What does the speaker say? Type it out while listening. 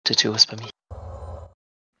bitte Duos bei mir.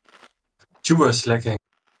 Duos lacking.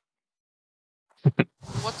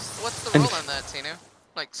 What's the rule on that, Tinu?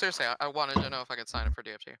 Like, seriously, I wanted to know if I could sign up for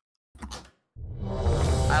DFT.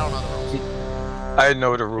 I don't know the rules. I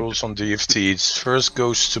know the rules on DFT. It first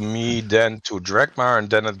goes to me, then to Dragmar, and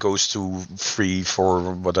then it goes to free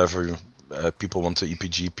for whatever people want to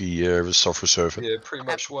EPGP software server. Yeah, pretty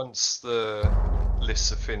much once the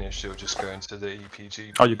lists are finished, it'll just go into the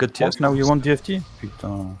EPGP. Oh, you got TS now, you want DFT?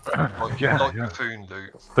 Putain. Like Buffoon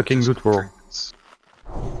loot. Fucking loot roll.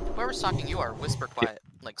 Whoever's talking, you are whisper quiet.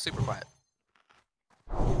 Like, super quiet.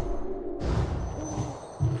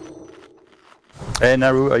 Hey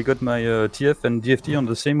Naru, I got my TF and DFT on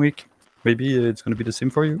the same week. Maybe it's gonna be the same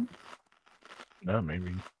for you? No,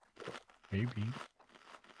 maybe. Maybe.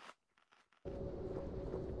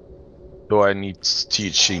 Though I need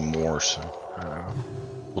THC more, so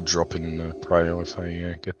we'll drop in prior if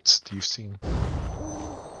I get DFT.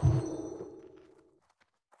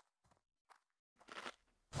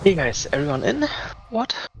 Hey guys, everyone in?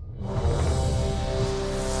 What?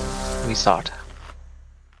 We start.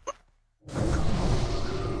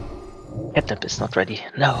 Catnip is not ready.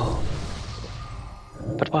 No.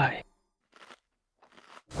 But why?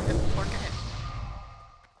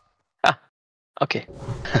 Ah, okay.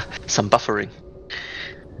 Some buffering.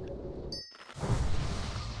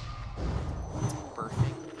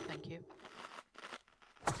 Perfect. Thank you.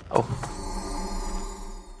 Oh.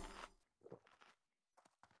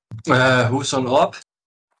 Who's on orb?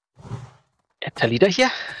 Talida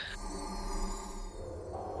here?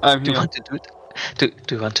 I'm Do you here. want to do it?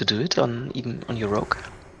 Do you want to do it on even on your rogue?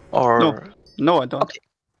 Or No, I don't. Okay.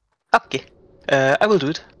 Okay. I will do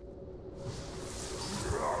it.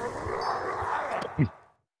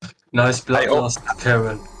 Nice bloodlust,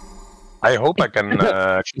 Karen. I hope I can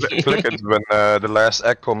click it when the last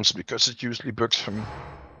egg comes, because it usually bugs for me.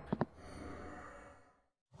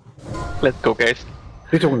 Let's go, guys.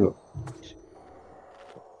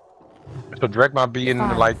 So Dragma be in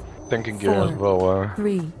the light tanking gear as well.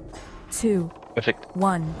 3, 2, Perfect.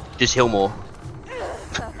 1. Just heal more.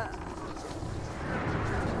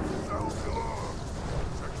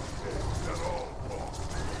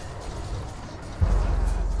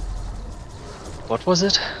 What was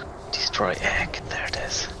it? Destroy egg. There it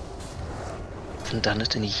is. Haven't done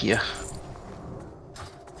it in a year.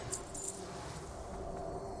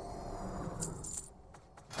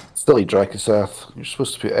 Silly Dracosath. You're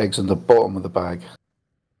supposed to put eggs in the bottom of the bag.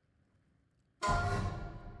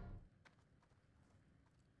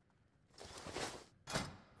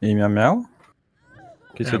 Et miam miam.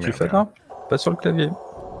 Qu'est-ce que tu fais là? Pas sur le clavier.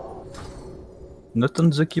 Not on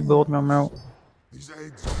the keyboard, miam miam. These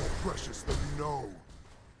eggs are more precious than you know.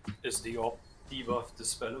 Is the debuff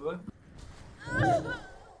dispellable?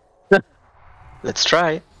 Let's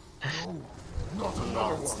try. No, not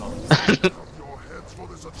another one. Your heads for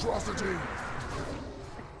this atrocity.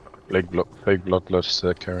 Fake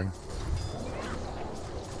bloodlust, Karen.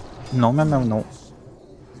 Non, miam miam, non.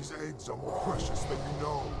 These eggs are more precious than you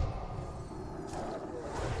know.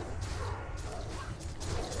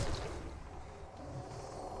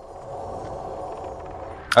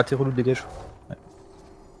 Ah, t'es relou, dégage. Ouais.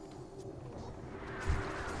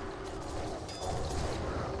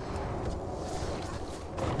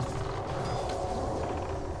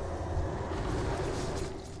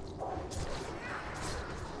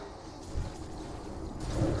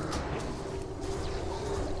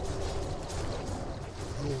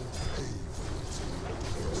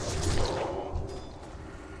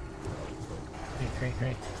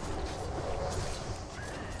 Great.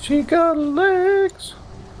 She got legs!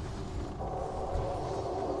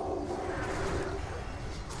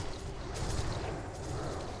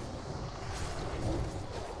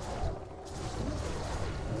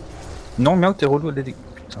 Non, miaou, t'es relou, les dégâts.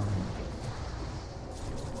 Putain.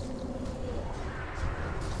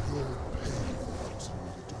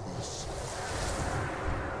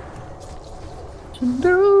 She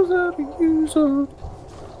knows how to use her.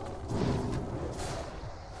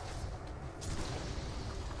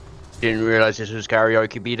 Didn't realize this was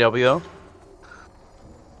karaoke BWL.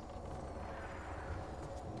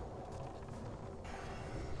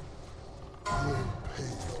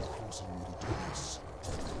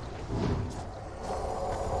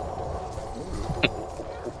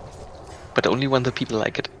 But only when the people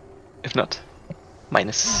like it. If not,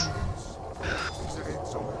 minus.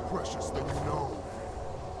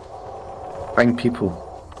 Bring people.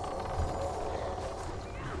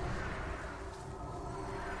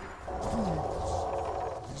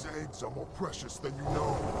 These eggs are more precious than you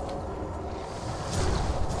know.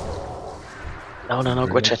 No,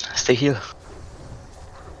 Gwetchet, stay here.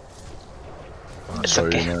 It's Sorry,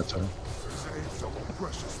 okay. Naruto. These aids are more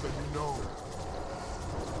precious than you know.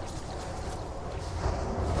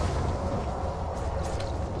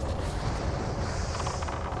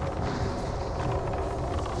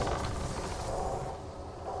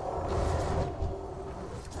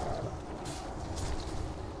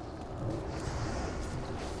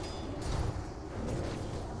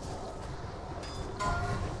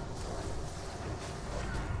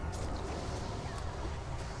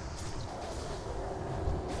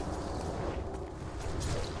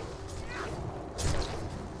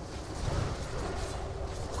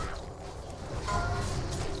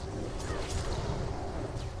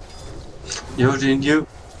 You.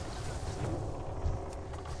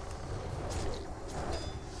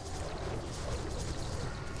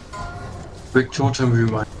 Quick totem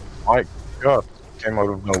remind. My god, came out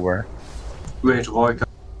of nowhere. Wait, Roy.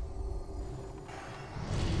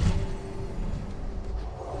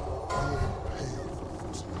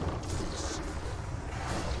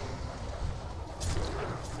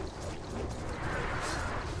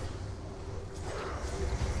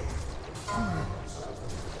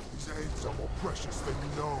 These aids are more precious than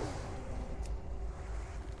you know.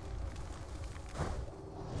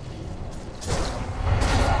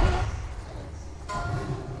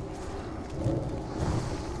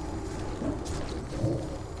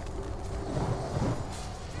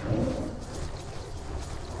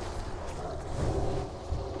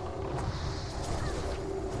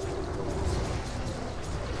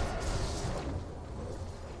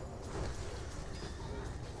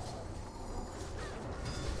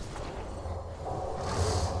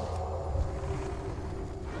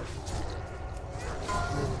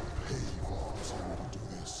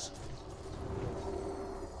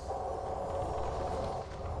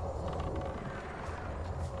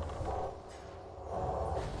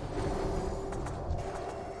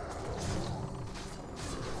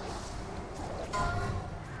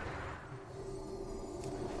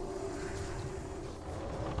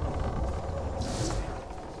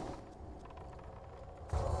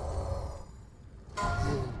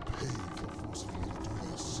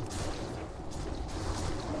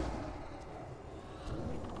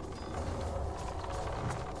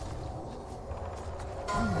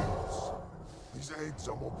 These aids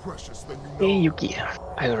are more precious than you know. Hey Yuki,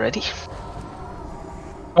 are you ready?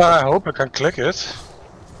 I hope I can click it.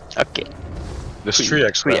 Okay. There's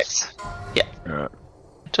 3x left. 3x. Yeah.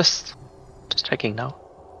 Just checking now.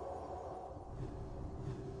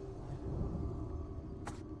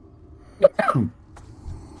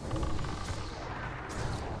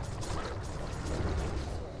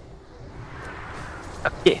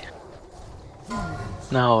 Okay.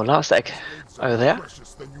 Now, last egg. Are you there?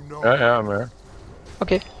 Yeah, I'm there.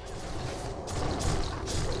 Okay.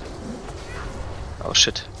 Oh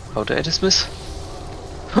shit. How do I dismiss?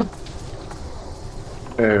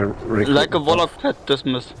 Like a Warlock pet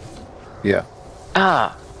dismiss. Yeah.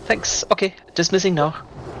 Ah, thanks. Okay, dismissing now.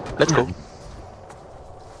 Let's go.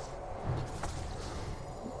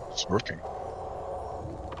 It's working.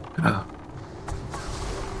 Ah.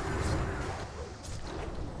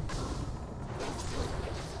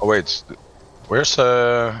 Oh wait, where's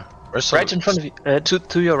Right in front of you,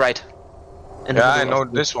 to your right. In the yeah, I middle know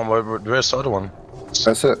of this one, but where's the other one?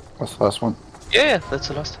 That's it. That's the last one. Yeah, that's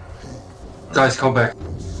the last. Guys, come back.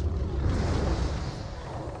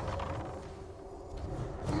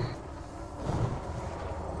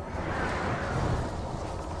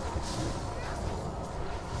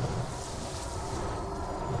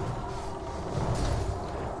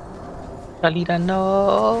 Alida,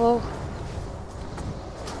 no.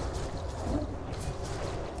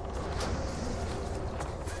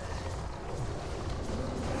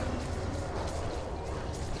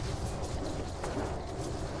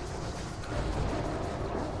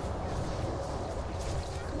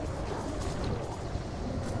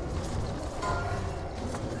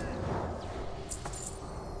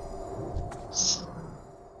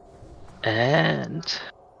 And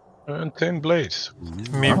 10 blades.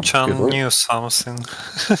 Meme-chan knew something.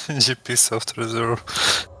 GP soft reserve.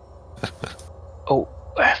 Oh,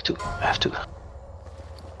 I have to.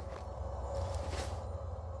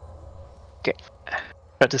 Okay.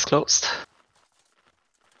 That is closed.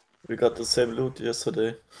 We got the same loot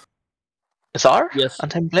yesterday. SR? Yes.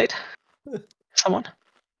 Untamed Blade? Someone?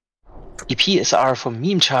 GP is R for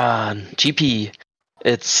Meme-chan. GP.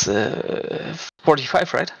 It's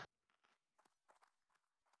 45, right?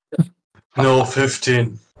 No,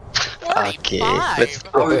 15. Okay, let's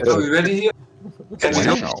go. Are we ready here? Can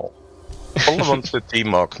we Wow. Follow wants the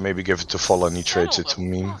T-Mock, maybe give it to Follow and he trades it to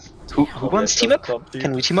me. Who wants T-Mock?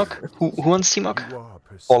 Can we T-Mock? Who wants T-Mock?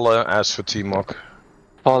 Follow asks for T-Mock.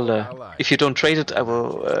 Paul, if you don't trade it, I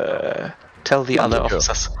will tell the other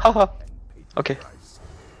officers. Haha. Okay.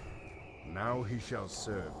 Now he shall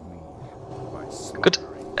serve me by Good.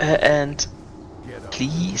 And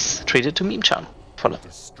please trade it to Meme-chan. Follow.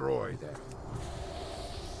 destroy them.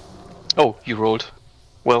 Oh, you rolled.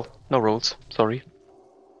 Well, no rolls. Sorry.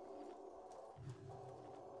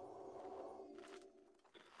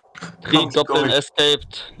 Three Goblin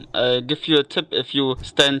escaped. I give you a tip: if you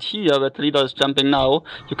stand here where the leader is jumping now,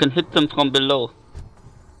 you can hit them from below.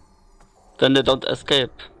 Then they don't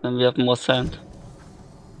escape. Then we have more sand.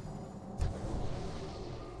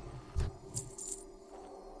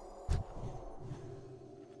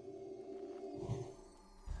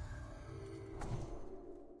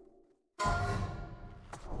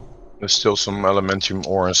 There's still some Elementium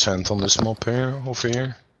ore and sand on this map here, over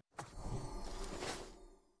here.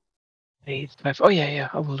 8, 5. Oh yeah,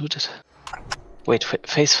 I will loot it. Wait,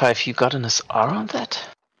 phase 5, you got an SR on that?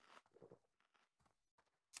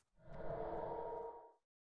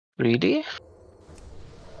 Really?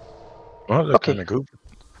 Oh, that's Okay. kinda good.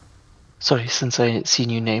 Sorry, since I see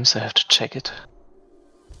new names, I have to check it.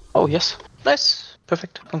 Oh yes, nice,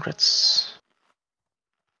 perfect, congrats.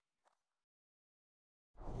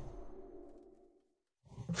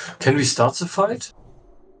 Can we start the fight?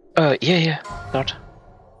 Yeah, start.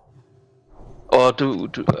 Or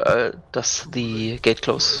does the gate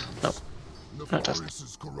close? No, it doesn't.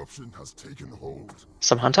 Corruption has taken hold.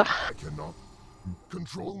 Some hunter? I cannot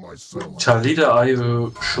control myself. Talida, are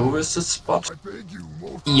you sure with this spot?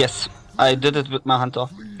 Yes, I did it with my hunter.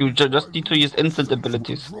 You just need to use instant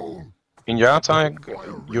abilities. In Yata,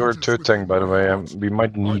 you're third tank, by the way. We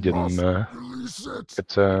might need him to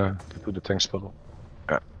do the tank spell.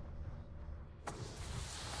 Yeah.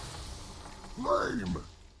 Flame,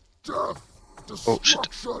 death, Oh shit!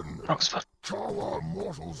 destruction. Wrong spot. Cower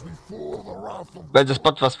mortals before the wrath of Well, the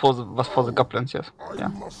spot was for the goblins, yes. Yeah.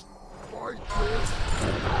 must fight this.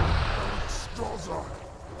 Straza,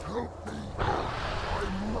 help me.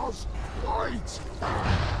 I must fight.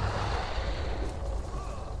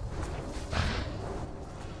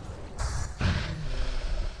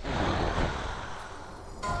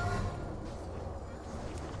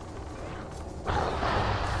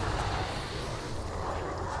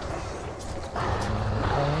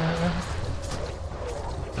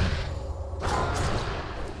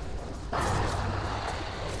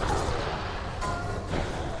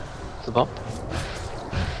 The bomb.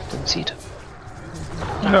 Didn't see it.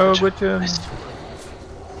 No, but Nice.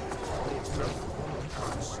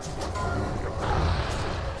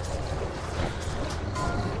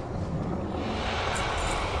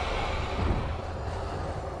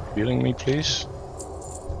 Healing me, please.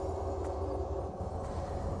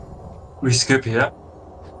 We skip here.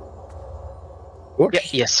 Yeah,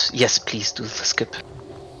 yes, please do the skip.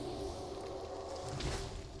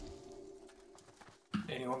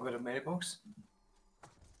 Anyone got a mailbox?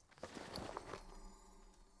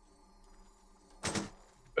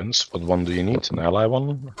 Depends. What one do you need? An ally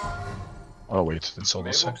one? Oh wait, it's all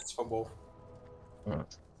the same. Mailbox for both.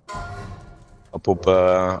 I'll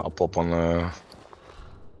pop on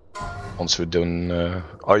once we're done.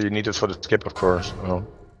 Oh, you need it for the skip, of course. Oh.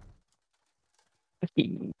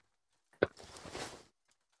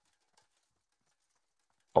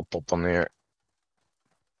 I'll pop on here.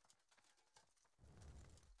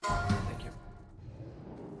 Thank you.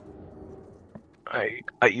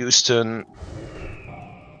 I used an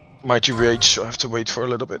Mighty Rage, so I have to wait for a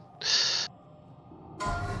little bit.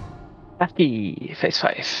 Kaski, phase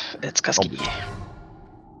 5. It's Kaski.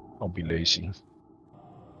 I'll be lazy.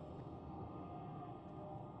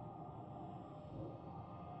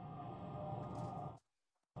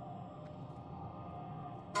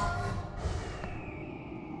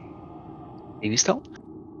 Baby stone?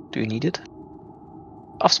 Do you need it?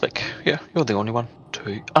 Off spec. Yeah, you're the only one.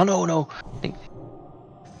 Oh no. You're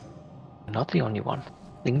not the only one.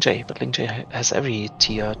 Ling J, but Ling J has every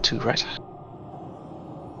tier 2, right?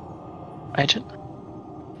 Agent?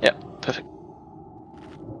 Yeah, perfect.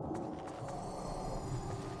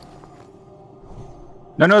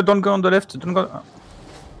 No, don't go on the left. Don't go.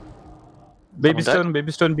 Baby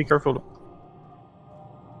stone, be careful.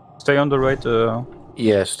 Stay on the right.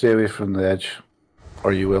 Yeah, stay away from the edge,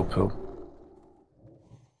 or you will pull.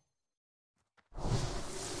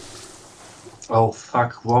 Oh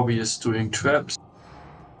fuck, Wobby is doing traps.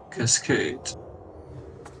 Cascade.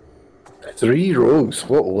 3 rogues,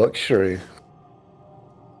 what luxury.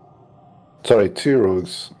 Sorry, 2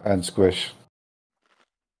 rogues and Squish.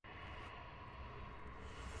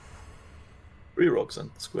 3 rocks and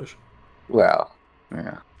Squish. Well,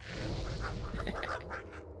 yeah.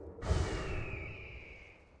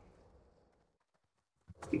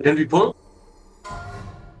 Can we pull?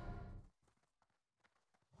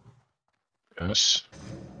 Yes.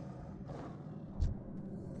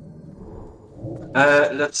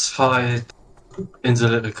 Let's fight in the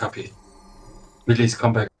little copy. Release,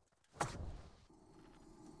 come back.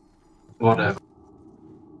 Whatever.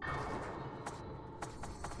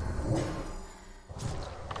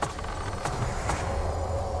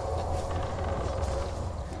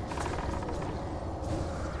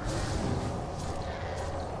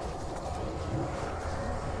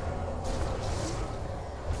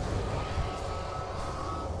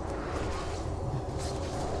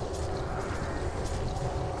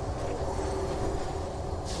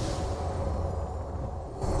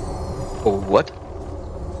 Oh, what?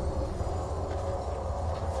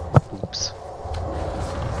 Oops.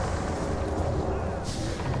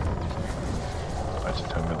 I should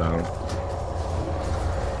turn it down.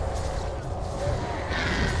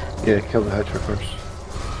 Yeah, kill the Hatcher first.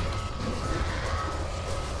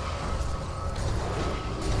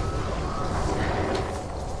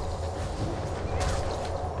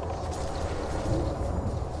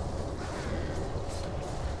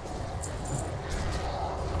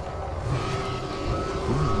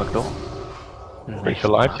 Are you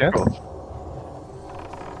alive yet?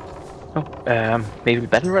 Oh, maybe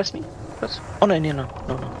battle res me? But, oh no, no,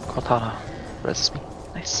 Cortana reses me.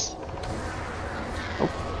 Nice. Oh.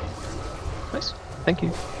 Nice. Thank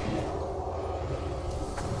you.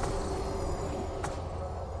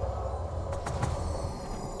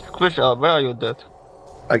 Squish, where are you dead?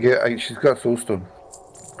 She's got Soulstone.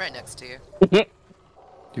 Right next to you.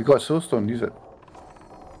 You've got Soulstone, use it.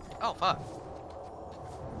 Oh, fuck.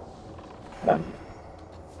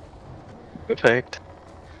 Perfect.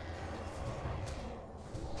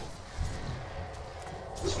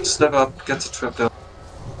 Step up, get the trap down.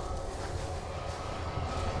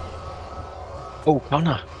 Oh,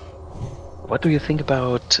 Connor. What do you think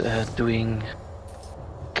about doing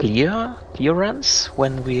clear runs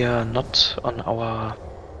when we are not on our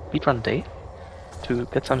speedrun day to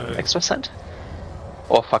get some extra cent?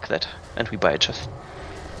 Or fuck that, and we buy it just.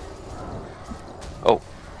 Oh.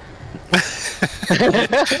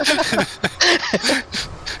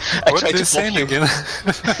 What are you saying again?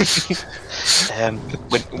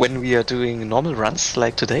 when we are doing normal runs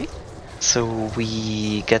like today, so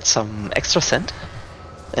we get some extra cent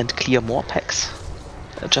and clear more packs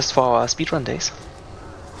just for our speedrun days.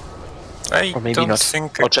 I or maybe don't not.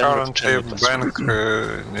 think Or a general- current general bank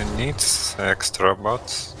needs extra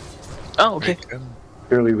bots. Oh, okay.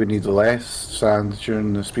 Surely we need less sand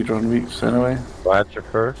during the speedrun weeks anyway. Hatcher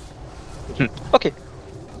first. Okay.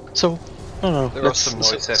 So, no. There are some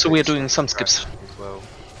noise so we are effects doing on some the skips. track as well.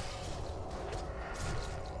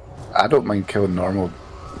 I don't mind killing normal,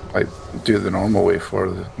 like do it the normal way for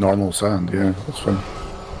the normal sand, yeah, that's fine.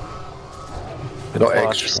 Not Well,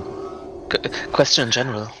 extra. Question in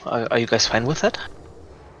general, are you guys fine with that?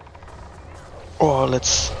 Or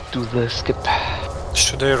let's do the skip.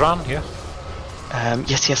 Should I run here?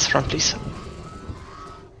 Yes, run please.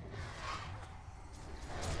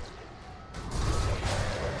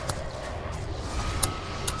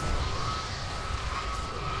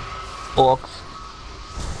 Box.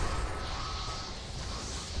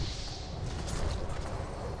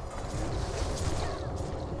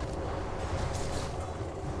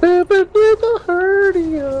 The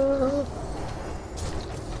hernia.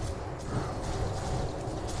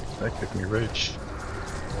 That gave me rage.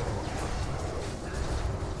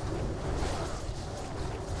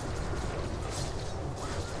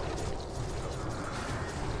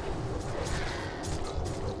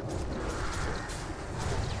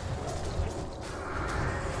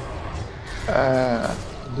 I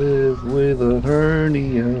live with a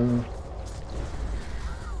hernia.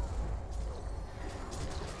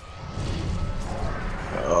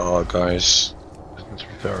 Oh, guys. It's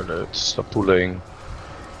retarded. Stop pulling.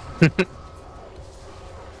 Get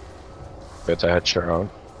the Hatcher out.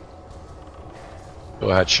 Go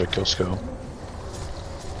Hatcher, kill skill.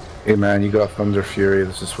 Hey man, you got Thunder Fury,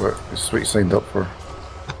 this is what you signed up for.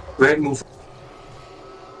 Great move.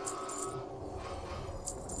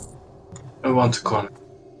 I want to corner.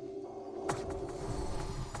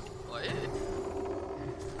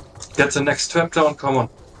 Get the next trap down, come on.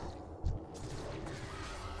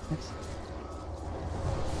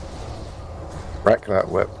 Wreck that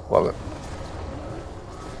whip, love it.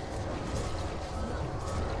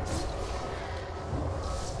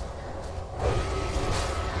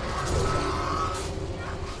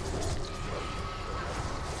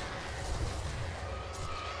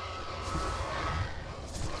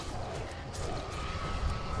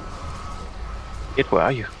 Where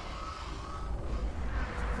are you?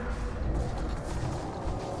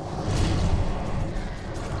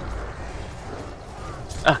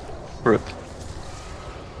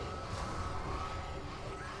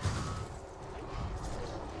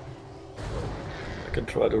 I can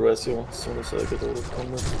try to res you as soon as I get out of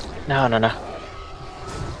combat. No.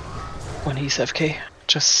 When he's FK,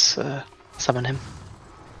 just summon him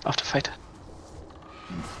after fight.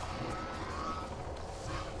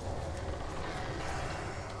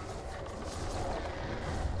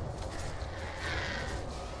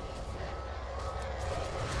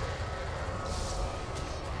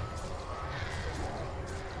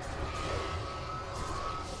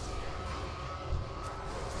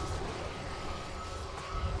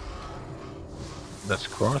 That's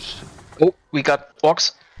cross. Oh, we got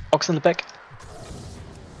Ox in the back.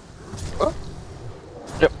 What?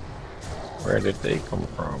 Yep. Where did they come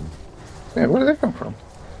from? Yeah, where did they come from?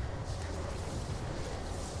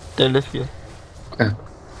 They live here. Yeah.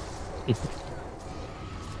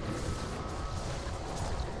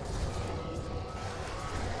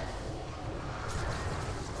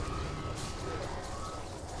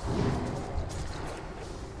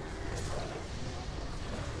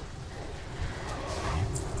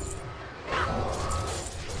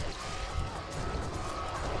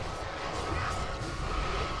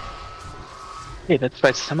 Hey, let's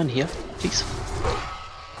try summon here, please.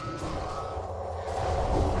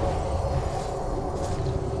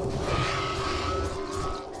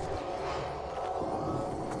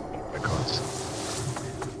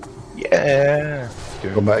 Yeah.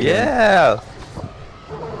 Go back again. Yeah.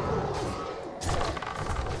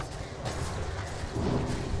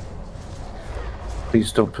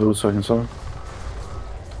 Please don't pull so I can summon.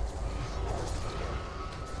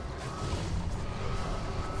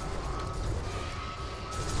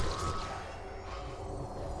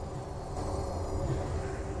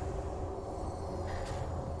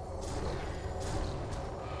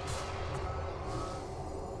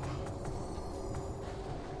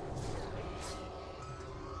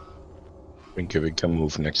 I think we can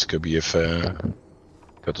move next Cubby if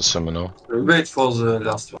got the summon now. Wait for the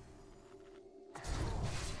last one.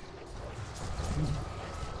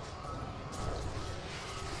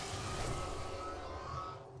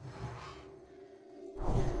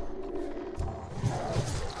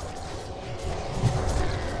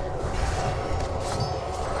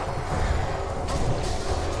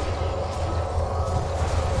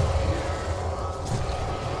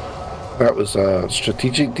 That was a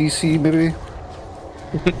strategic DC, maybe?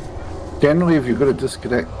 Generally, if you're going to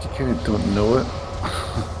disconnect, you kind of don't know it.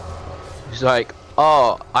 He's like,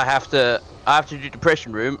 oh, I have to do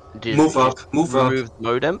depression room. Move up. Remove the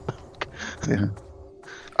modem. Yeah.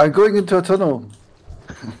 I'm going into a tunnel.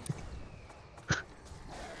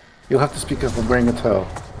 You'll have to speak up. I'm wearing a towel.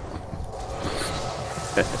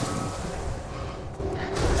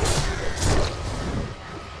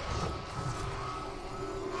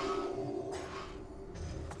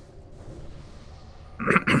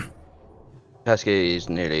 Cascade is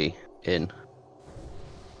nearly in.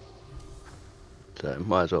 So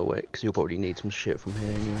might as well wait, because you'll probably need some shit from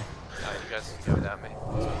here anyway. No, you guys can go without me.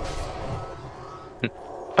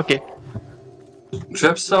 Okay.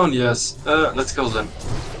 Traps down, yes. Let's go then.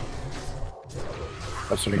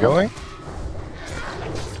 That's where You going?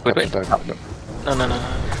 Wait. No.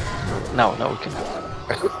 Now we can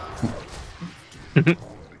go.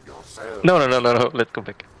 No. Let's go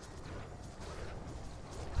back.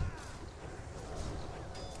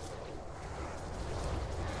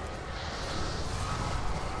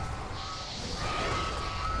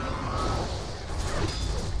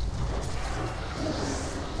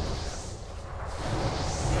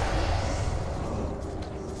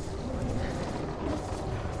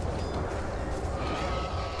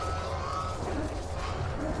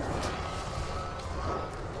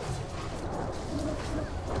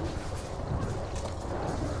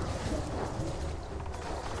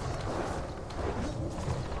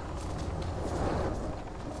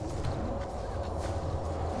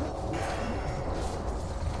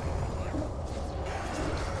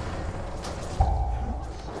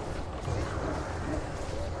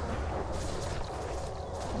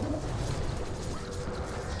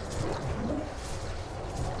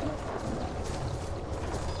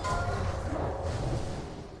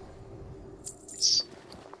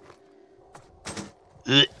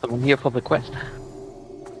 Someone here for the quest.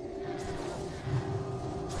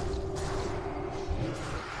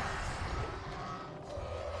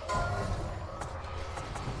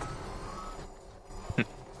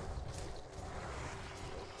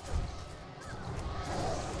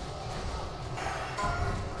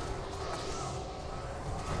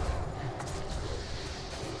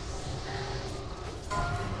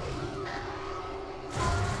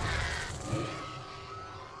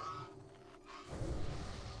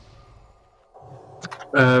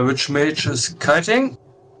 Which mage is kiting?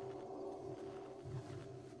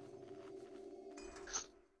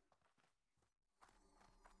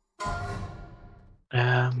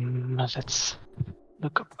 let's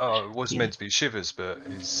look up. Oh, it was meant to be Shivers, but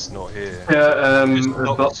he's not here. Yeah,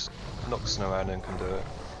 Just Nox Noanon can do it.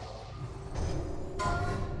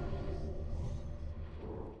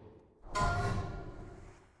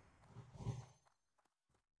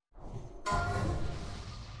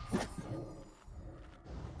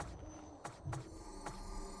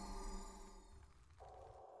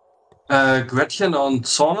 Gretchen on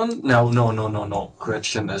Sonnen? No.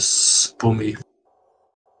 Gretchen is Boomy.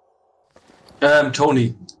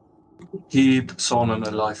 Tony. Keep Sonnen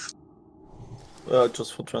alive.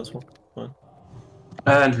 Just for transfer. Fine.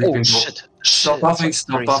 And we can go. Shit. Stop buffing,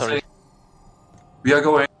 stop buffing. Sorry. We are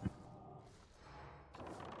going.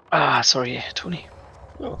 Ah, sorry, Tony.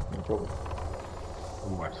 No problem.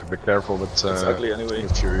 Ooh, I have to be careful with It's ugly anyway.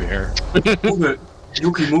 Fury here. Move it.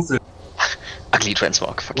 Yuki, move it. Ugly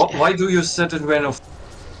transmog. Fuck yeah. Why do you set it when of?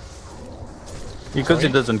 Because he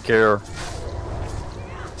doesn't care.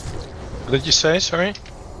 What did you say? Sorry?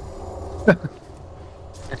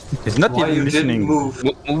 He's not Why even you didn't listening. move?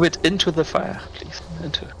 Move it into the fire, please.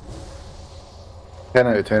 Into. 10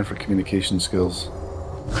 out of 10 for communication skills.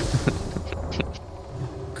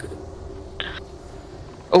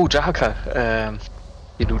 Oh, Jaka.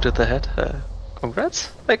 You looted the head. Congrats,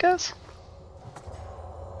 I guess.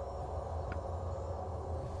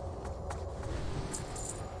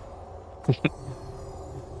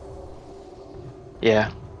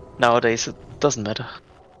 Yeah, nowadays it doesn't matter.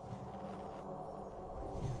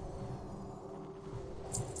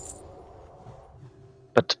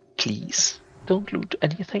 But please, don't loot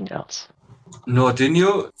anything else. No, didn't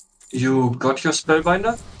you? You got your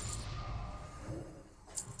spellbinder?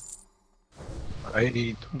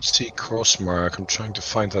 I don't see crossmark. I'm trying to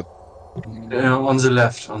find that. On the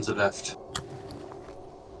left, on the left.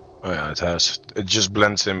 Oh yeah, it has. It just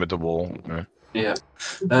blends in with the wall. Yeah.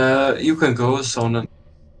 Yeah. You can go, Sonnen.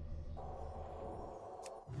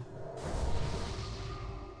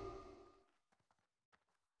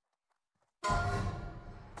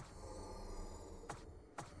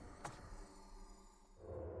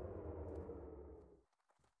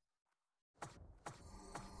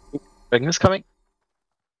 Ring is coming.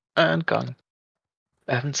 And gone.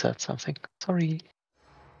 I haven't said something. Sorry.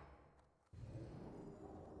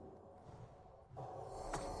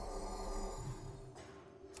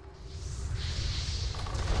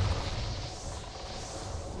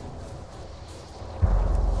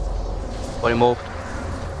 Body moved.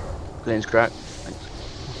 Plane's cracked. Thanks.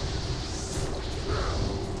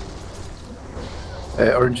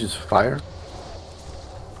 Orange is fire.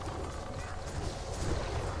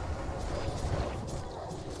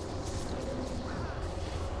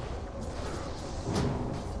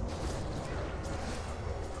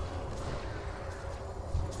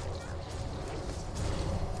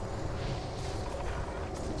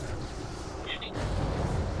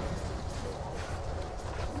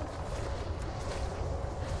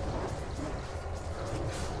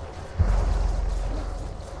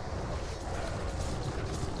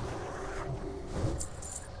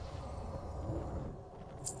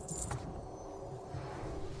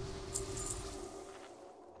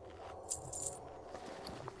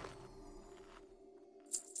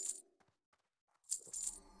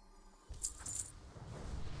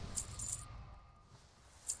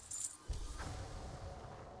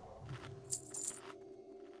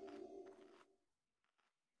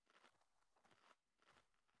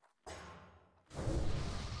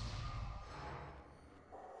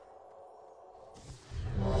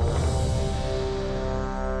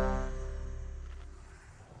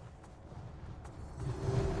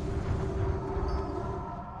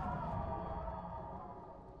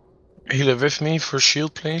 Healer with me for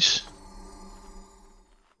shield, please.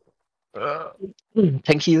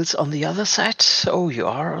 Tank heals on the other side. Oh, you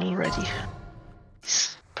are already.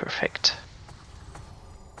 Perfect.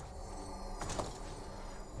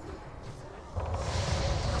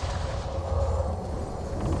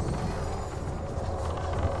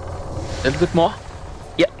 A little bit more.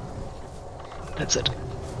 Yeah. That's it.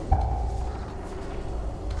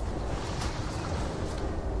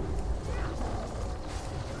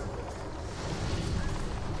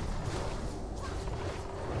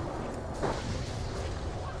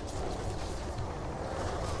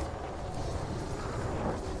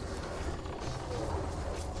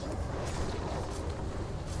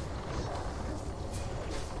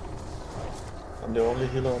 I'm the only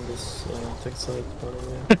healer on this tank side, by the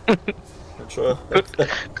way. Not sure.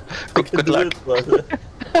 Good luck. It, but,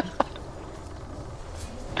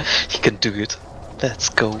 You can do it. Let's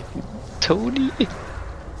go, Tony.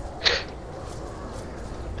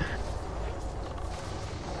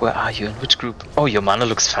 Where are you? In which group? Oh, your mana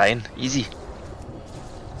looks fine. Easy.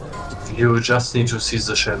 You just need to see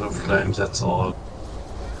the Shadow Flame, that's all.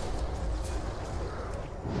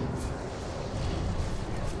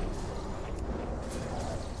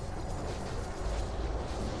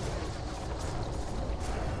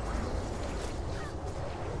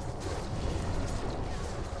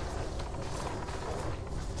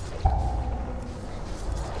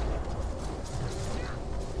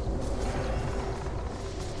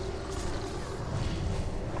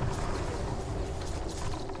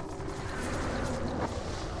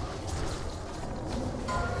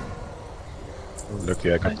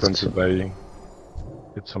 Lucky I got punted by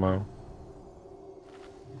it somehow.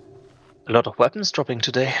 A lot of weapons dropping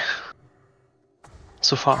today.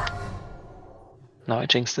 So far. Now I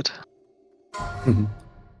jinxed it.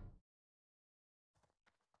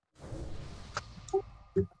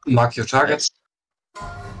 Mark your targets.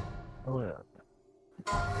 Oh yeah.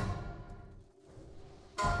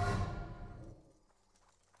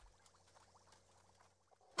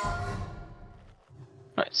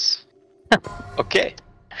 Nice. Okay.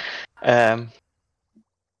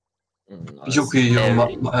 Yuki,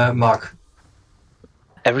 your mark.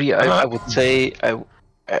 I would say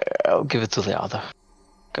I'll give it to the other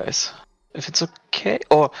guys, if it's okay.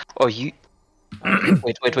 Or you.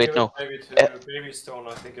 Wait, no. Maybe to Baby Stone,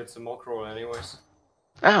 I think it's a mock roll anyways.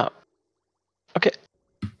 Ah. Okay.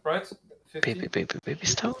 Right? 50? Baby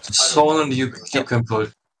Stone? Stone you can pull.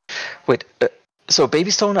 Wait, so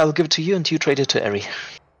Baby Stone, I'll give it to you and you trade it to Eri.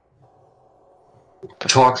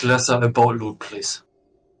 Talk lesser about loot, please.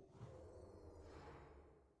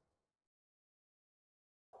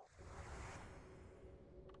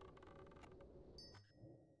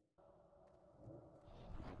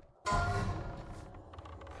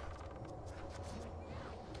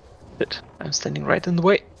 Shit, I'm standing right in the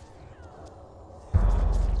way.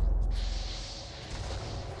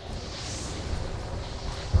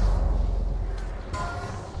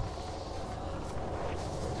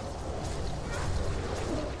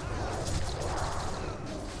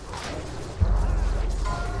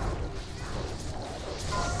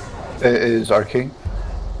 It is arcane.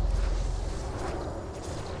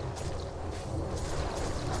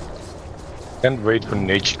 Can't wait for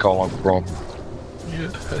nature call up from.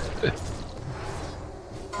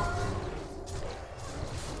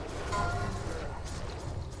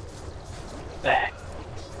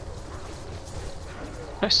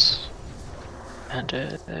 Nice. And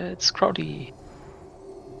it's Crowdy.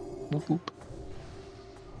 Whoop whoop.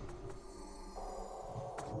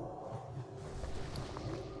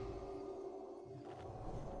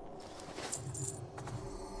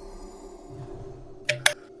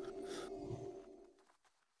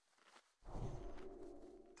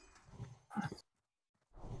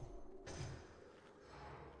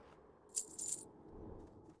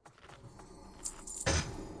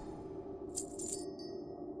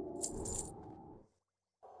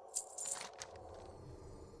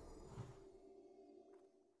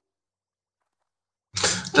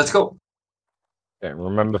 Let's go. Okay,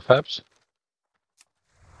 remember Fabs?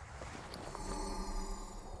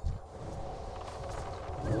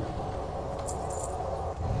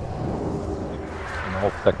 An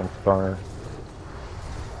all second star.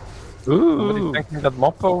 Somebody thinking that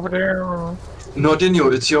mob over there? Or? No, Dino,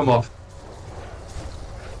 it's your mob.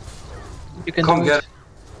 You can Come do get it.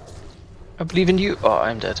 I believe in you. Oh,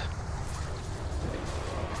 I'm dead.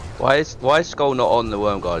 Why is Skull not on the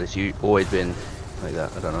Worm Guard? It's you always been like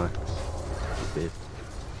that. I don't know. It's weird.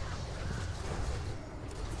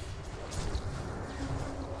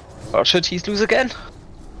 Oh, should he lose again?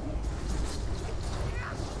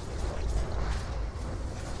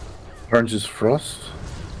 Orange is frost.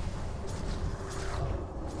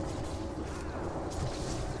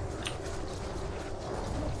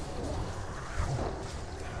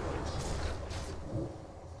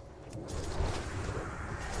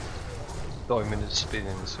 Diamond is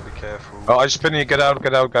spinning, so be careful. Oh, I'm spinning. Get out,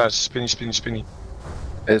 guys. Spinny.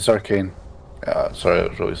 It's arcane. Yeah, sorry, I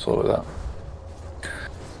was really slow with that.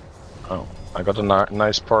 Oh, I got a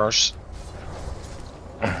nice parse.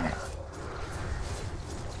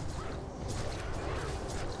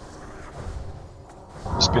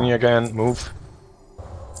 Spinny again, move.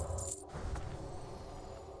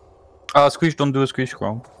 Squish, don't do a squish,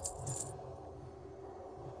 gewoon.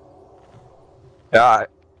 Yeah,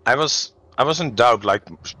 I was in doubt. Like,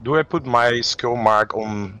 do I put my skill mark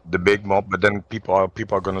on the big mob, but then people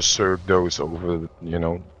are gonna serve those over, you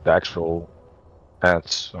know, the actual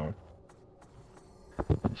ads. So.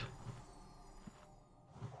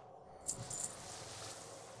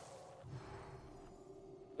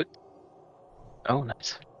 Oh,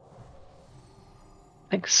 nice.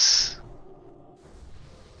 Thanks.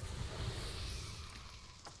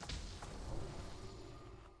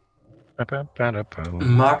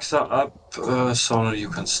 Marks are up, so you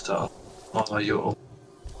can start. Or you.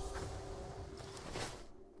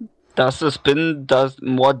 Does the spin does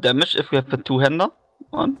more damage if we have a two-hander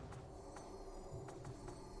on?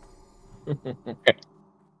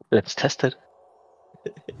 Let's test it.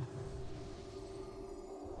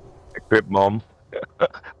 Equip mom.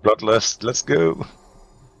 Bloodlust, let's go.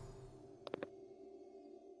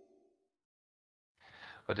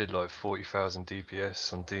 I did like 40,000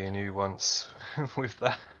 DPS on DNU once with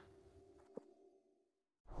that.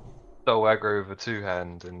 So aggro with a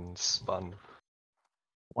two-hand and spun.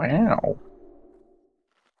 Wow.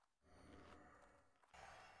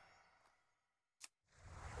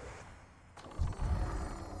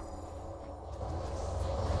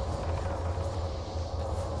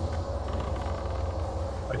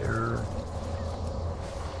 Fire.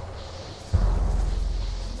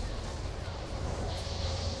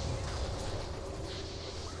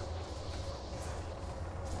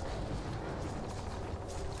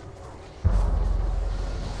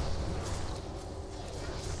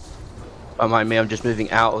 Don't mind me, I'm just moving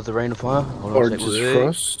out of the rain of fire. Hold on a Or sec, just wait.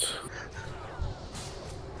 frost.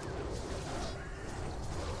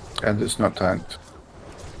 And it's not tanked.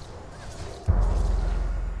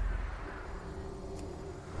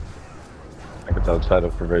 I get outside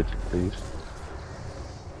of the rating, please.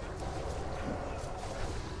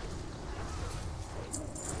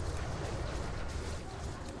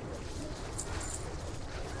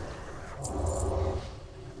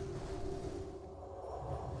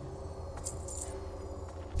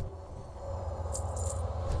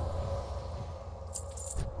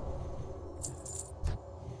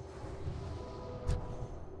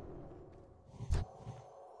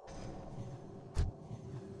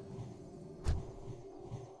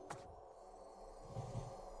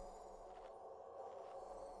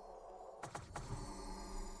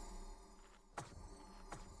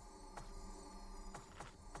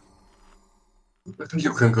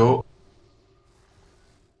 You can go.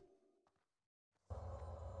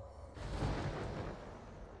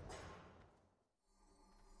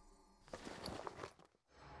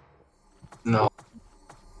 No.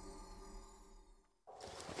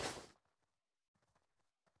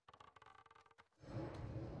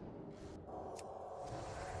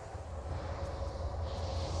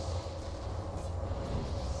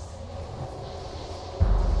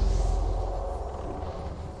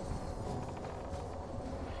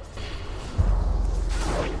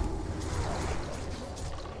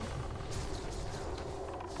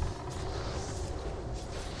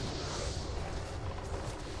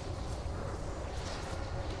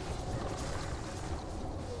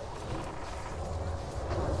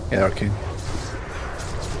 Yeah, arcane.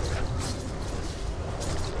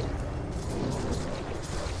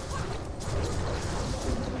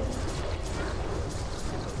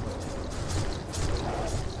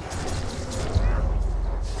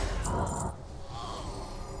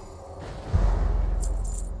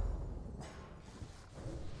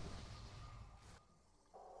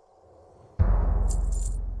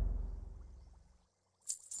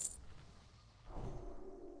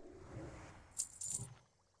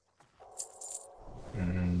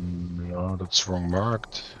 No, that's wrong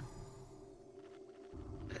marked.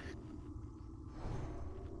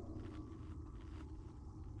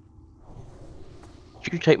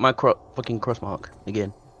 Did you take my fucking cross mark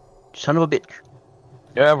again? Son of a bitch.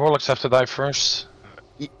 Yeah, Warlocks have to die first.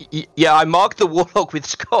 Yeah, I marked the Warlock with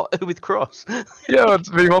Scott with cross. Yeah, but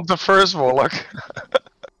we want the first Warlock.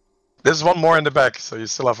 There's one more in the back, so you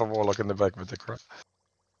still have a Warlock in the back with the cross.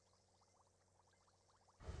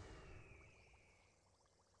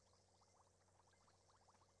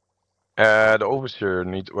 The Overseer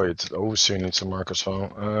the Overseer needs a mark as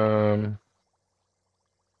well.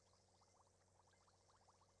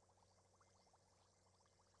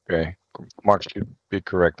 Okay, marks should be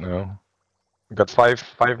correct now. We got five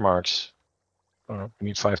marks. Oh, we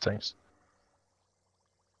need 5 tanks.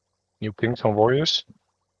 New kings on warriors.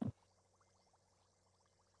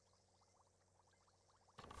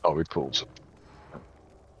 Oh, we pulled.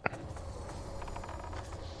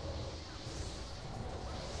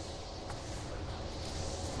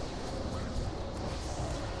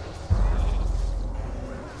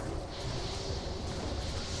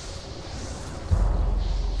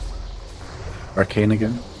 Arcane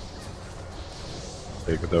again.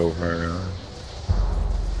 Take it over.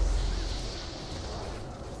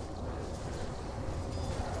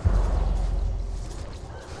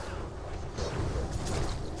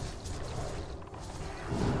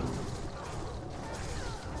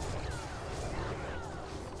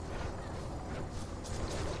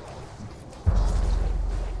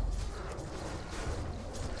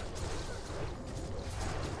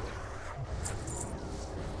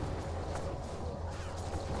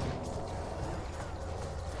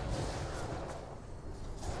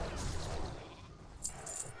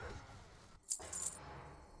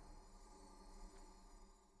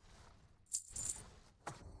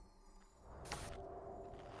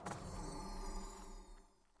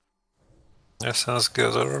 Essence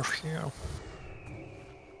gatherer here.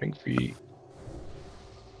 I think we.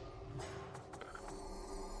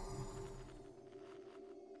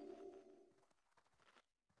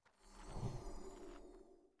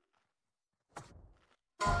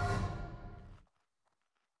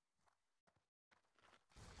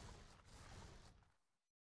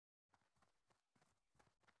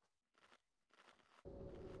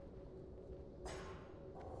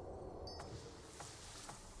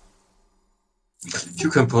 You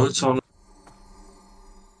can pull it on.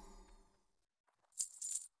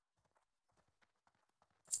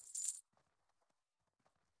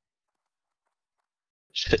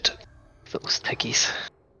 Shit. Those techies.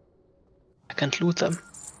 I can't loot them.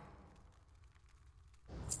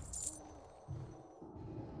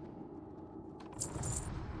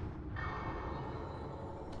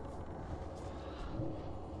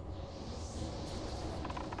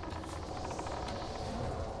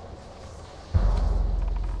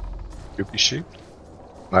 Yuppie sheep.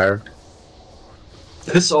 Fire.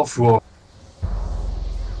 It's off war.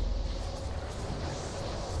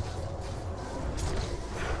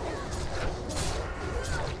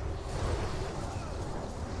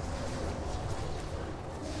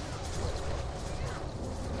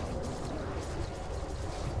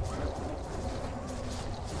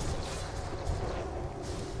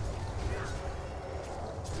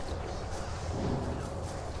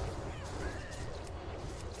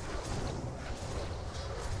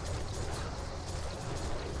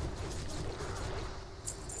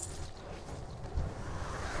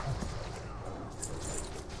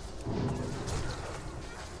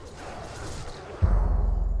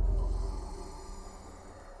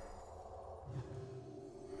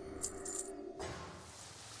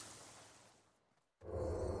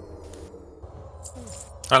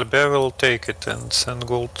 Albert will take it and send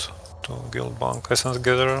gold to Guildbank Essence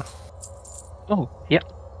Gatherer. Oh, yeah.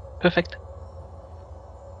 Perfect.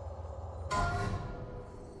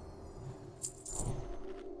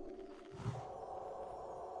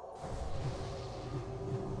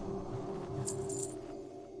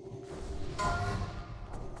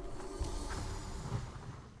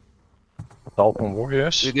 Dolphin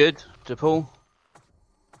Warriors. You good to pull?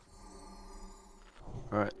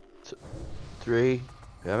 Alright. 3.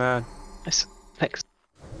 Come on. Nice. Thanks.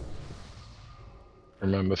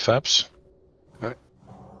 Remember Fabs. Alright.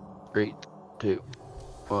 3, 2,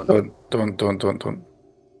 1. Don't.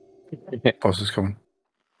 Boss is coming.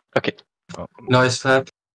 Okay. Oh. Nice Fab.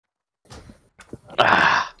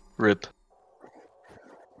 Ah, rip.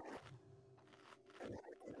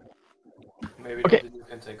 Maybe Okay. you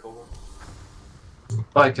can take over.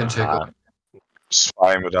 I can check it. It's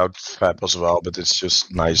fine without Fab as well, but it's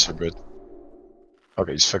just nicer, but...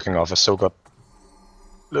 Okay, he's fucking off. I still got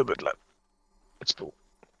a little bit left. Let's pull.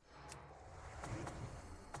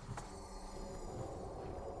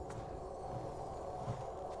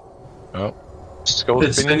 Oh. Skull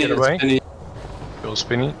It's spinning, spinny, get it's away. spinny. Skull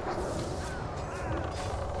spinning.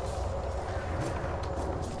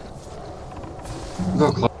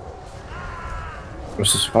 Go close.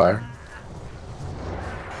 Versus fire.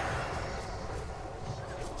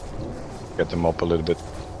 Get them up a little bit.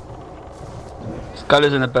 Skull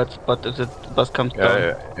is in a bad spot if the bus comes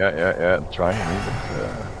down. Yeah. Try and leave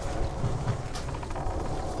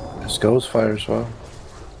it. Skull's fire as well.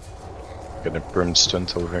 Get a brim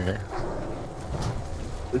stunt over here.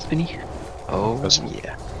 Spinny. Oh, That's-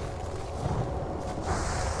 yeah.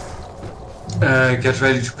 Get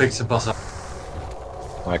ready to pick the bus up.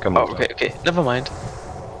 I can Oh, okay. Never mind.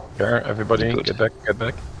 Here, everybody, Good. get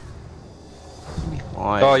back.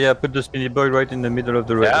 Oh yeah, put the spinny boy right in the middle of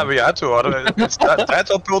the road. Yeah, we had to, otherwise it's that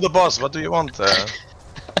will pull the boss. What do you want?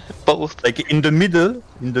 Both. Like in the middle.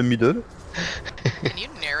 Can you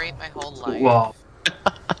narrate my whole life? Wow.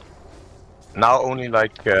 Now only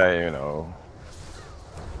like, you know...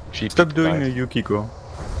 Cheap Stop doing knife. a Yukiko.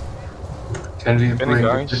 Can we Spinning, bring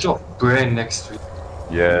guys. the top brain next to it?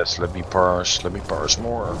 Yes, let me parse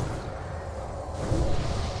more.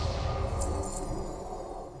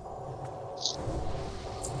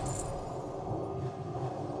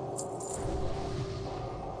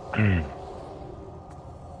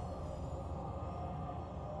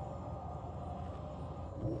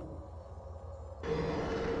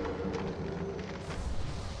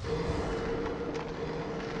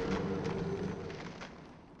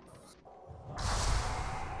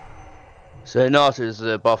 So Nata's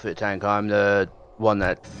the Buffett tank, I'm the one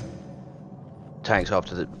that tanks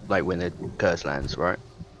after the, like when the curse lands, right?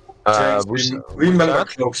 James, remember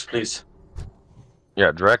cloaks, please.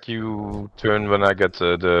 Yeah, drag you turn when I get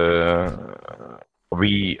any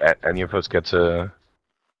of us get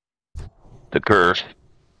the curve.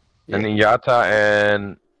 Yeah. And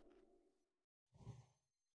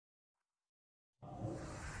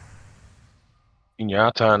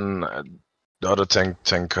Inyata and the other tank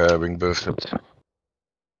wing buffet.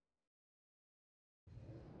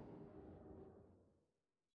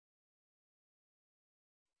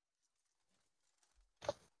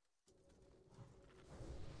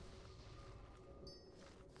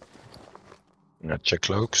 Yeah, check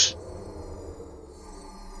cloaks.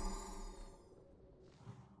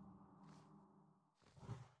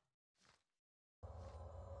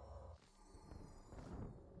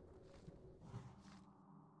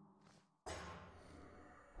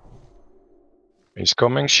 He's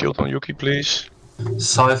coming. Shield on Yuki, please.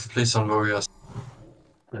 Scythe, please, on warriors.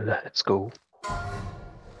 Let's go.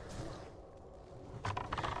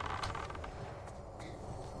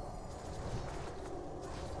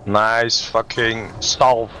 Nice fucking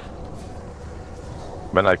salve.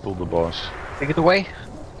 When I pull the boss. Take it away.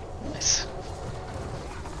 Nice.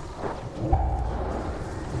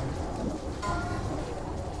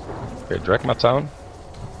 Okay, Dragma Town.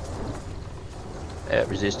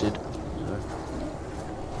 Resisted.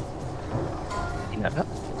 Never.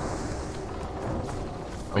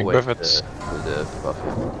 Wing wait, buffets. with the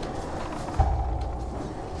buffet.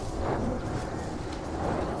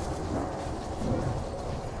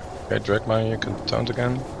 Okay, Dragma, you can taunt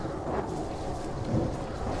again.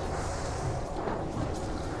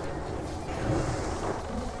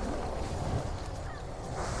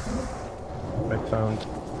 Back taunt.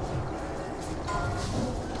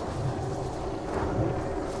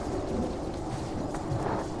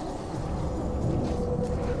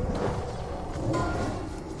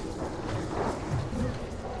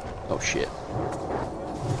 Oh shit.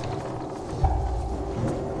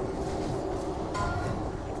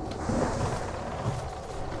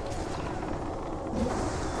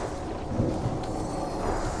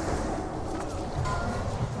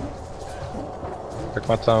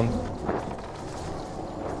 Dragma Town.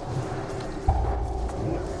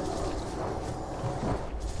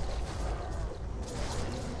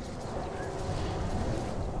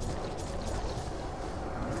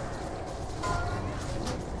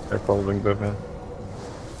 They're following buffet.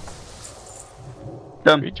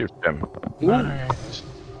 Done. Beat you, Tim. Nice.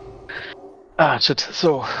 Ah, shit.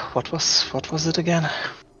 So, what was it again?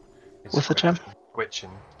 It's With the gem? Gwetchin.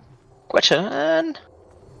 Question.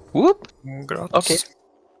 Whoop. Okay.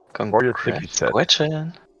 Warrior tricky set.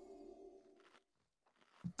 Question.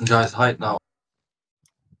 Guys, hide now.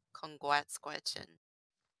 Congrats, question.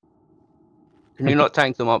 Can you not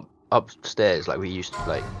tank them upstairs like we used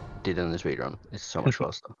to did in the speedrun? It's so much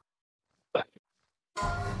faster.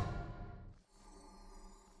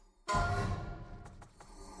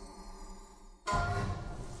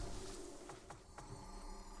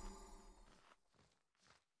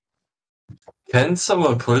 Can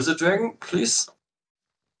someone pull the dragon, please?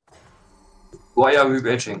 Why are we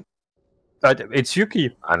waiting? It's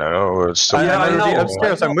Yuki. I know, it's so Yeah, I I'm already know.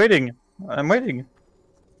 upstairs. I'm waiting. I'm waiting.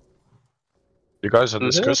 You guys are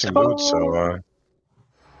discussing loot, so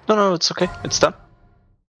No, it's okay. It's done.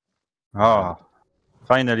 Ah,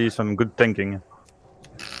 finally some good tanking.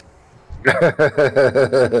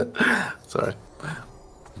 Sorry.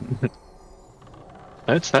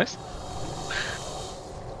 It's nice.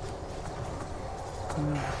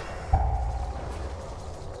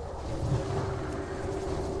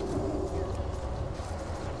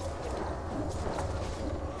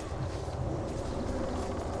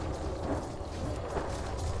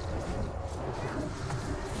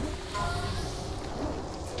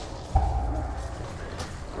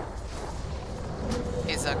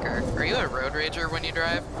 Hey Zucker, are you a road rager when you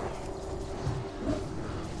drive?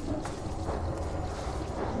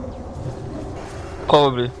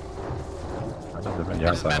 Probably.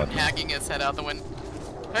 He's been hacking his head out the window.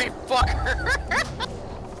 Hey, fucker!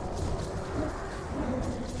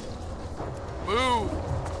 Move!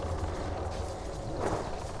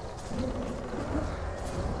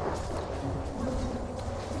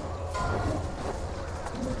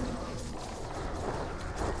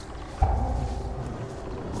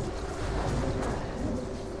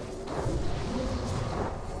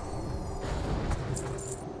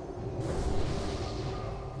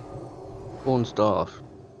 Pawn staff.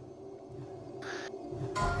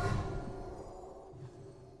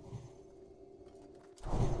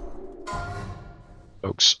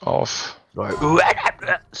 Looks off. Right.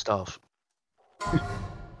 Staff.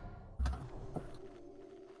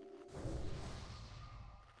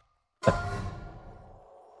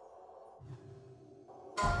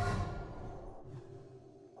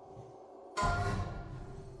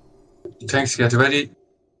 Tanks, get ready.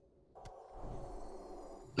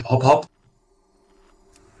 Hop, hop.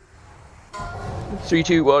 3,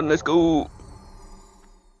 2, 1, let's go.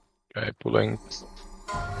 Okay, pulling.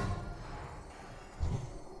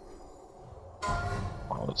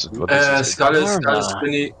 Oh, what is it? Skull is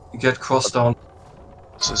spinny. Get crossed down.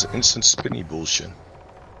 This is instant spinny bullshit.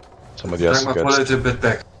 Somebody has to Drag my get. quality a bit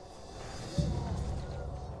back.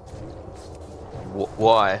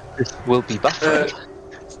 Why? This will be buffering.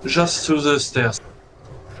 Just to the stairs.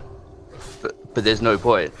 But there's no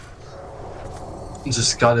point. The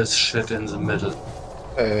skull is shit in the middle.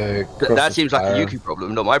 That seems like a Yuki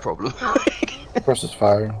problem, not my problem. Cross is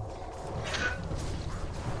fire.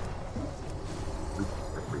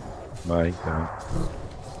 My God.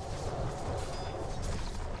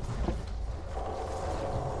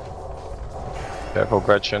 Careful,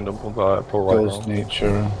 Gretchen, don't pull right Circles on.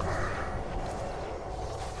 nature.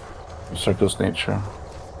 Circles nature.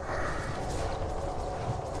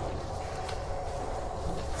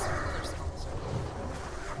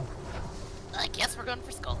 I guess we're going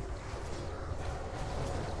for skull.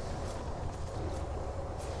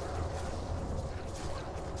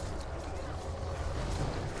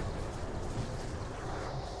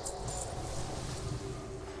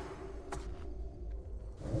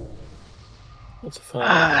 That's a fire.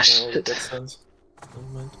 Ah, shit. That sense.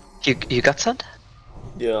 You got sent?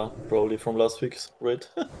 Yeah, probably from last week's raid.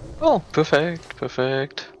 Oh, perfect,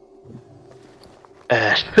 perfect.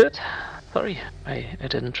 Shit. Sorry, I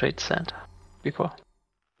didn't trade sand before.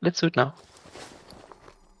 Let's do it now.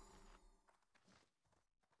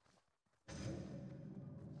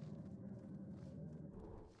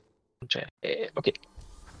 Okay,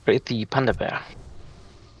 create the panda bear.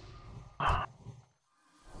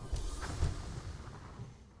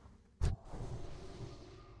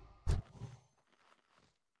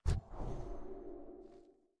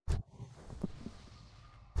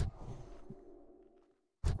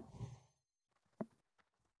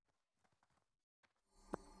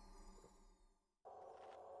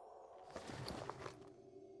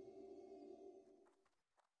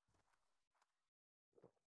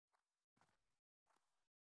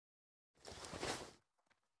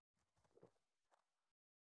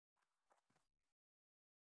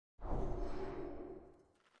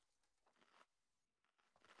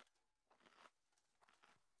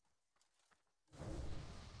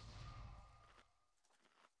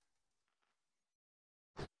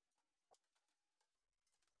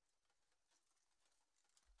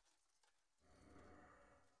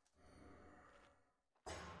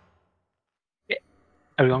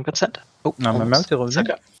 Everyone got sent? Oh, Non, ma mount est revenu.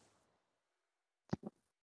 Saka.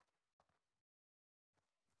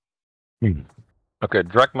 Okay,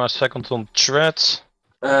 Drachma second on threads.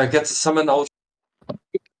 Get the summon out.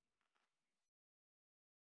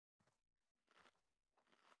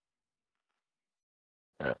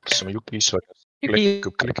 Some Yuki, so Yuki.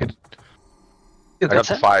 click it. You I got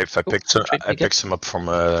sent? 5. I Oh, picked trade I ticket. picked some up from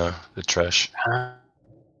the trash.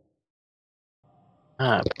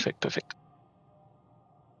 Perfect, perfect.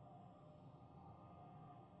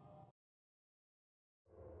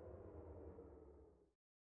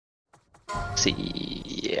 See,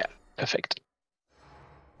 yeah, perfect.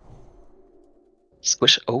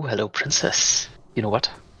 Squish. Oh, hello, princess. You know what?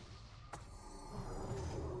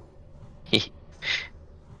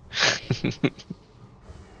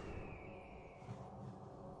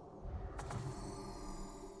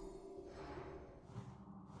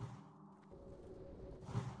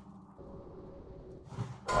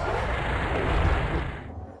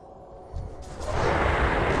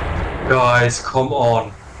 Guys, come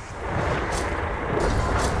on.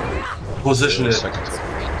 Position it.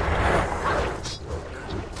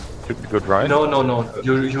 Should be good, right? No.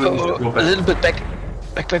 You need to go A back. little bit back.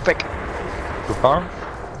 Back. Too far?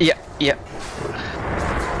 Yeah.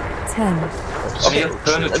 10. Okay,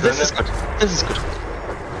 Turn it. this is good. This is good.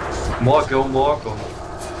 More go.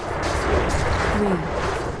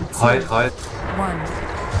 3. Hide.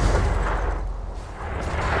 1.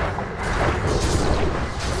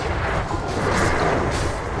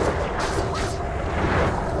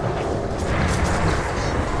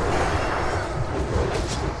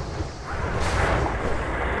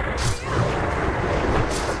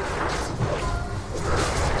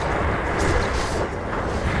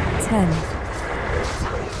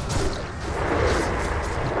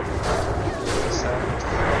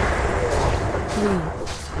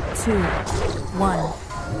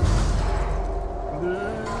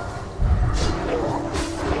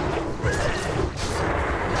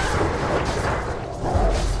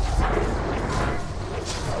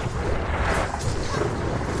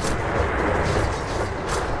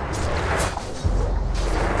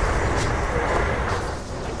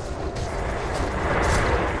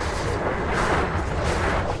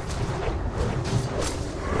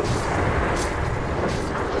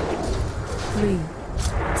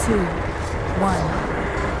 2, 1.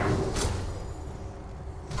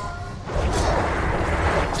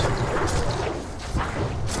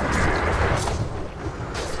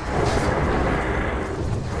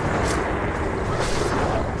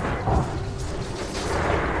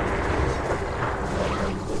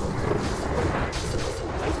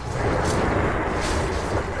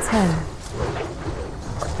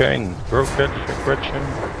 Arcane, brokerage, aggression.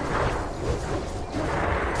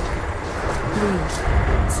 3,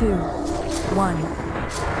 2, 1.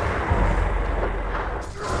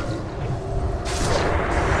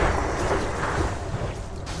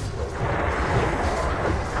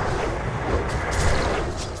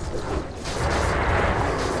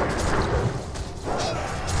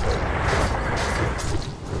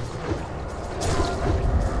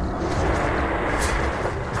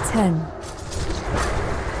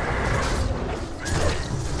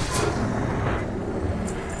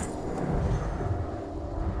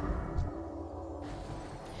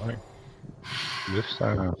 This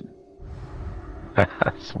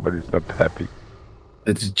somebody's not happy.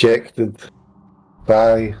 It's ejected.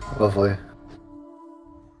 Bye. Lovely.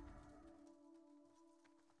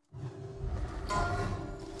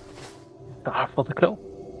 For the claw.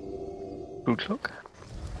 Blue cloak.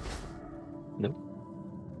 No.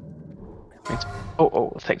 Thanks.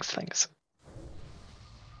 Oh, thanks.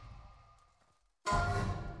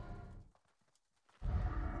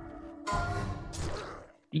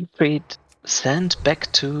 Trade send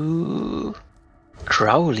back to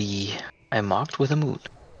Crowley. I marked with a moon.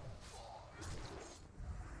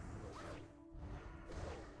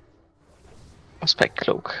 Spec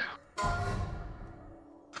cloak.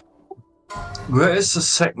 Where is the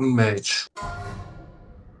second mage?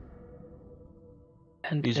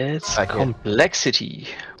 And it's complexity.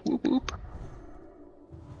 Whoop whoop.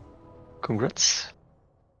 Congrats.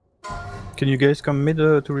 Can you guys come mid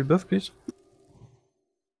to rebuff, please?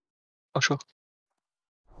 Oh sure.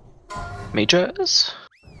 Majors.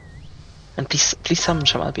 And please summon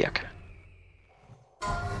Shamalbiak.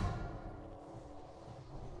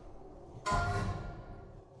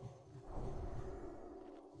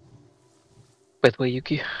 By the way,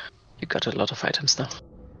 Yuki, you got a lot of items now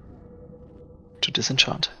to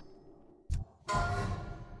disenchant.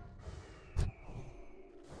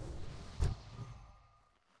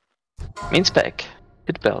 Main spec,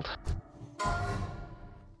 hit belt.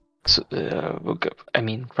 So, I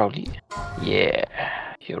mean, Crowley. Yeah,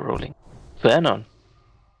 you're rolling. Vernon.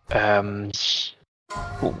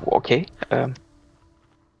 Okay.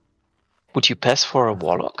 Would you pass for a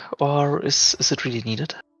warlock, or is it really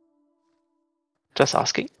needed? Just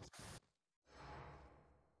asking.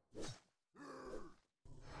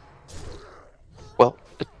 Well,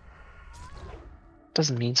 it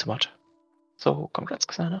doesn't mean so much. So, congrats,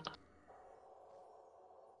 Xanon.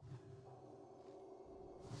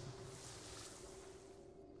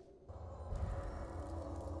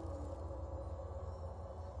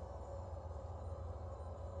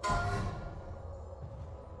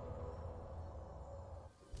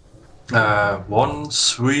 One,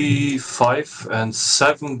 3, 5, and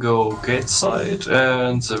 7 go gate side,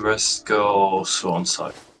 and the rest go throne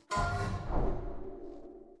side.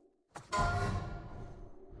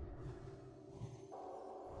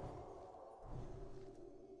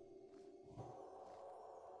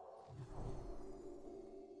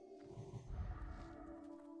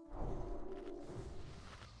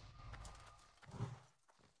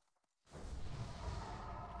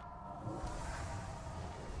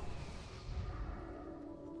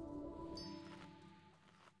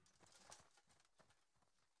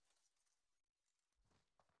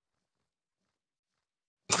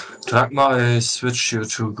 Dragma, I switched you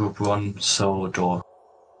to group 1, so door.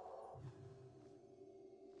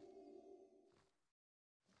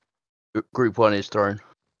 Group 1 is thrown.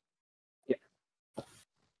 Yeah.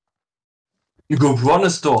 Group 1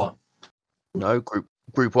 is door. No,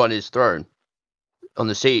 group 1 is thrown. On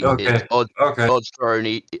the scene, Okay. it's odds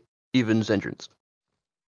thrown, evens entrance.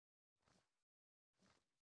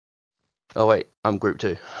 Oh wait, I'm group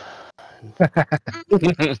 2.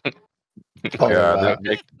 Yeah,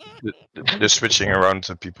 they're switching around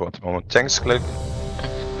to people at the moment. Thanks, Click.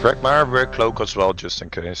 Fragmar, wear cloak as well, just in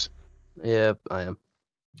case. Yeah, I am.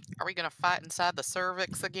 Are we gonna fight inside the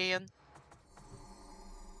cervix again?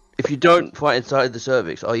 If you don't fight inside the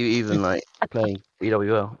cervix, are you even like playing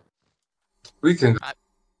BWL? We can.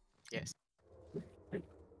 Yes.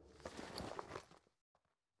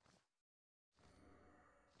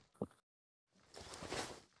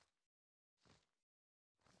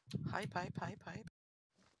 Hype.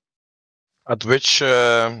 At which...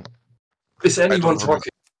 Is anyone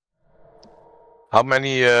talking? How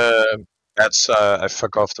many ads I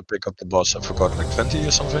fuck off to pick up the boss? I forgot, like 20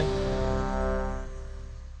 or something?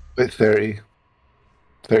 Wait, 30.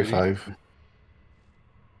 35.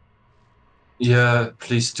 Yeah,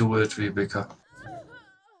 please do it, Rebecca.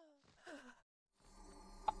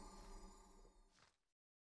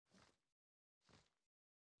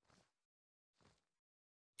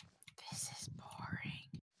 This is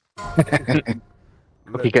boring.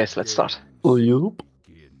 Okay, guys, let's start. Oh, yup.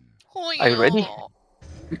 Are you ready?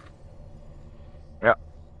 Yeah.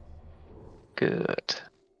 Good.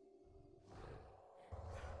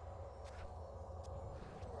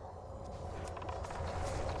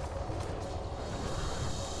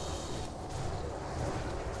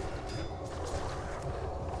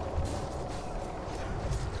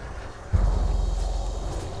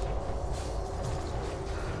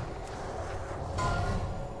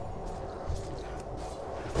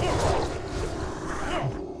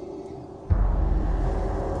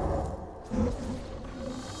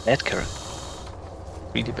 Bad Karen.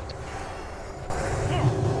 Really bad.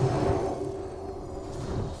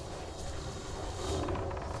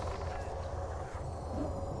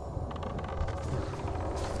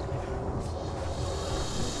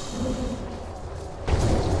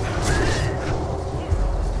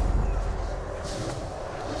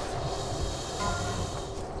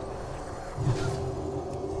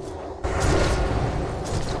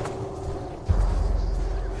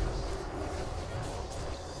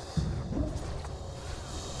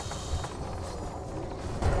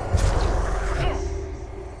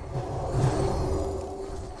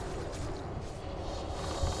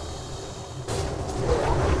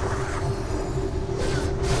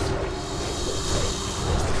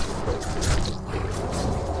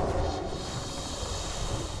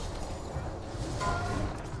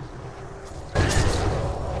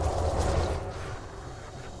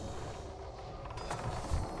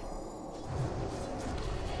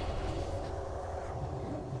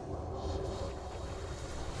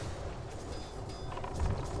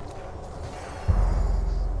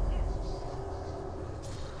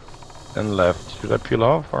 And left. Should I peel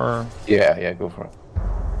off or? Yeah, go for it.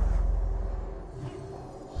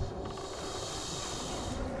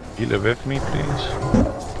 Heal it with me, please.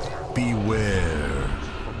 Beware.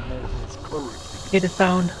 Hit it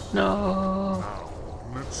down. No. Now,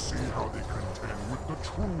 let's see how they contend with the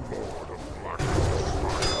true Lord of Blackness.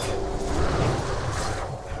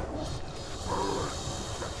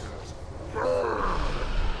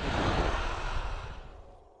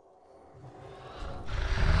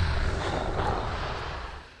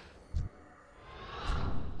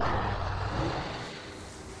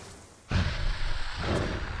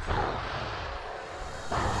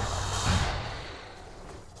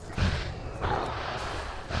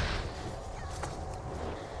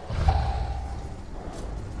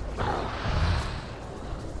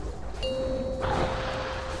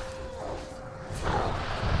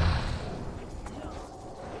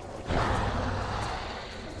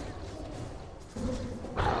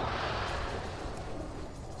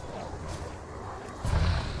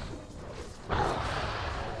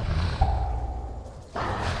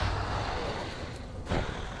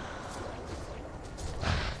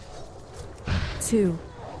 Two,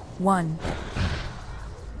 one.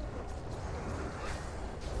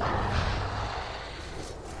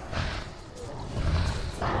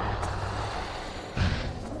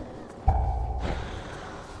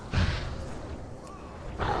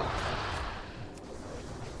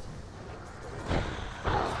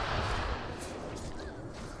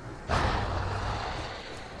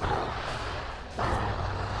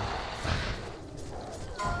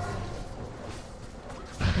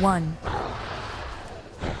 One.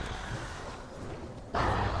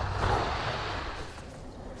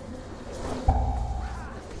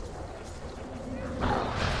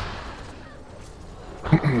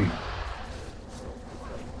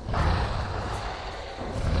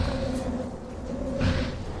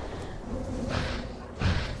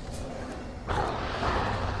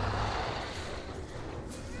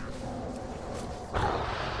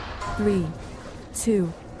 Three, two,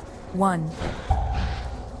 one.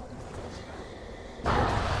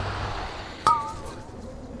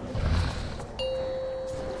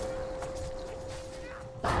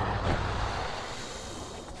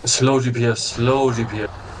 Slow DPS, slow DPS.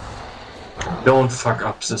 Don't fuck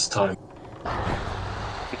up this time.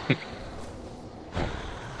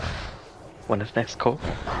 When is next call?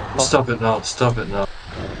 Stop it now, stop it now.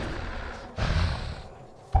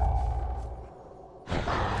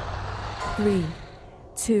 Three,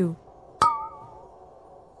 two.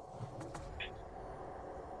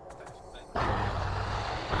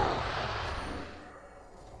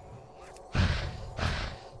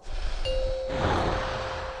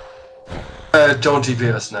 Don't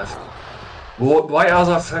DPS, Nev. Why are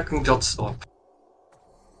there fucking dots up?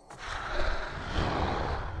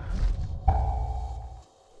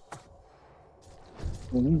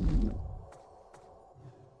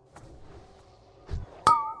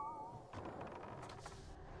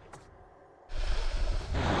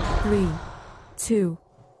 Three, two,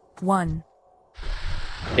 one.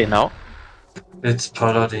 Okay, now. It's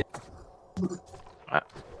Paladin.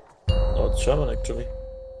 Oh, it's Shaman actually.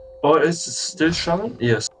 Or is it still Shaman?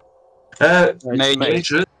 Yes.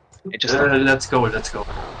 Mage. Let's go.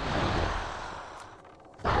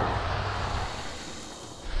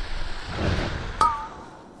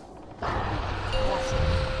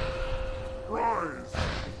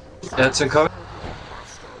 That's incoming.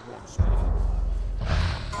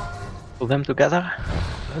 Pull them together.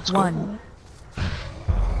 Let's go. One.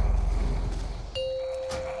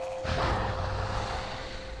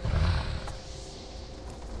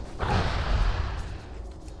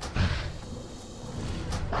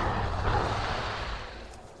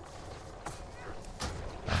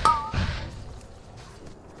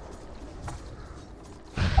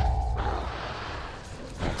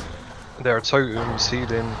 There are totems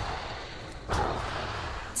healing.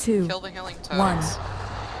 Two. Kill the healing One. totems.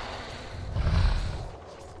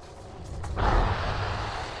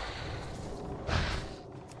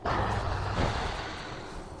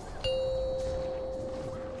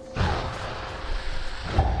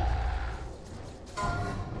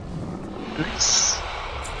 Nice.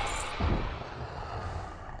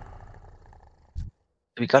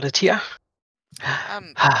 We got it here?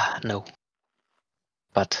 No.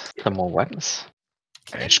 But the more weapons.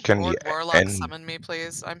 Can Lord Warlock summon me,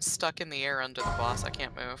 please? I'm stuck in the air under the boss. I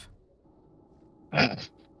can't move.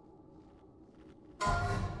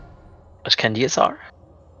 What candies are?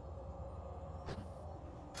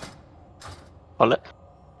 Hold it.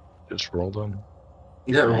 Just roll them.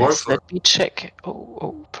 Yeah, nice. Let me check.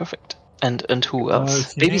 Oh, perfect. And who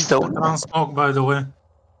else? Baby Stone. Transmog, by the way.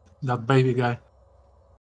 That baby guy.